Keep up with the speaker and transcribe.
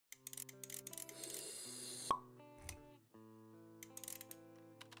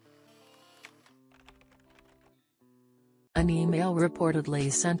An email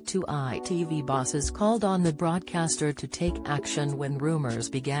reportedly sent to ITV bosses called on the broadcaster to take action when rumors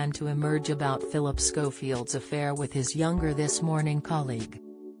began to emerge about Phillip Schofield's affair with his younger This Morning colleague.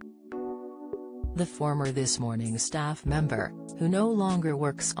 The former This Morning staff member, who no longer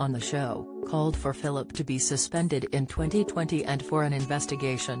works on the show, called for Phillip to be suspended in 2020 and for an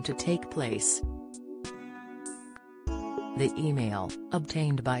investigation to take place. The email,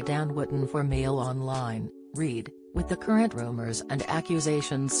 obtained by Dan Wootton for Mail Online, read, "With the current rumors and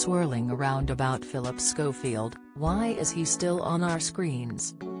accusations swirling around about Phillip Schofield, why is he still on our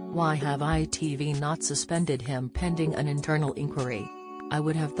screens? Why have ITV not suspended him pending an internal inquiry? I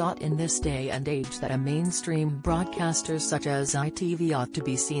would have thought in this day and age that a mainstream broadcaster such as ITV ought to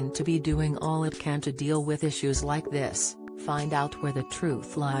be seen to be doing all it can to deal with issues like this, find out where the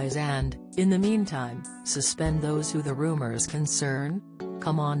truth lies and, in the meantime, suspend those who the rumors concern?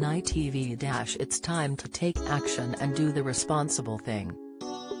 Come on ITV – it's time to take action and do the responsible thing."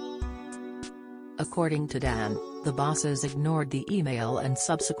 According to Dan, the bosses ignored the email and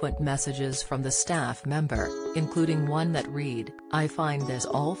subsequent messages from the staff member, including one that read, "I find this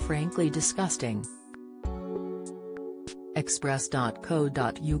all frankly disgusting."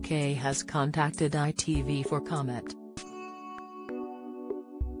 Express.co.uk has contacted ITV for comment.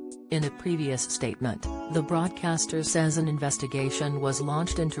 In a previous statement, the broadcaster says an investigation was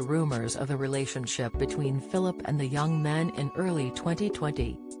launched into rumors of a relationship between Phillip and the young man in early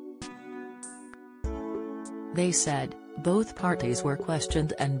 2020. They said, both parties were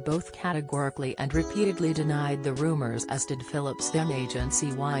questioned and both categorically and repeatedly denied the rumors, as did Phillip's then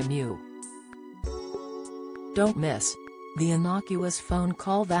agency YMU. Don't miss the innocuous phone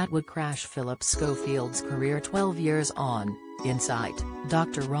call that would crash Phillip Schofield's career 12 years on. Insight,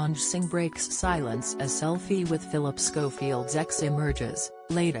 Dr. Ranj Singh breaks silence as selfie with Phillip Schofield's ex emerges.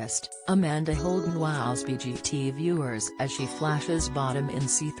 Latest, Amanda Holden wows BGT viewers as she flashes bottom in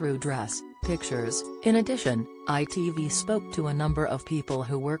see-through dress. Pictures. In addition, ITV spoke to a number of people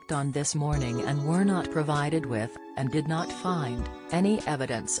who worked on This Morning and were not provided with, and did not find, any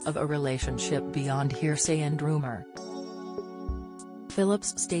evidence of a relationship beyond hearsay and rumor.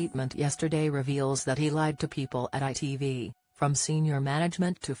 Phillip's statement yesterday reveals that he lied to people at ITV, from senior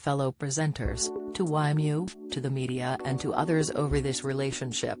management to fellow presenters, to YMU, to the media and to others over this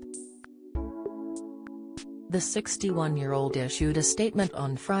relationship. The 61-year-old issued a statement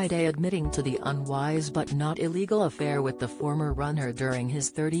on Friday admitting to the unwise but not illegal affair with the former runner during his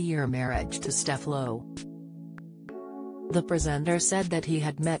 30-year marriage to Steph Lowe. The presenter said that he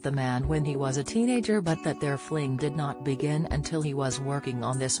had met the man when he was a teenager but that their fling did not begin until he was working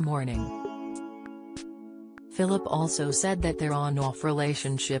on This Morning. Phillip also said that their on-off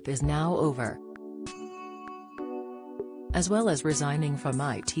relationship is now over. As well as resigning from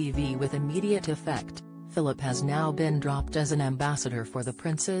ITV with immediate effect, Phillip has now been dropped as an ambassador for the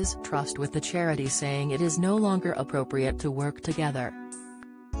Prince's Trust with the charity, saying it is no longer appropriate to work together.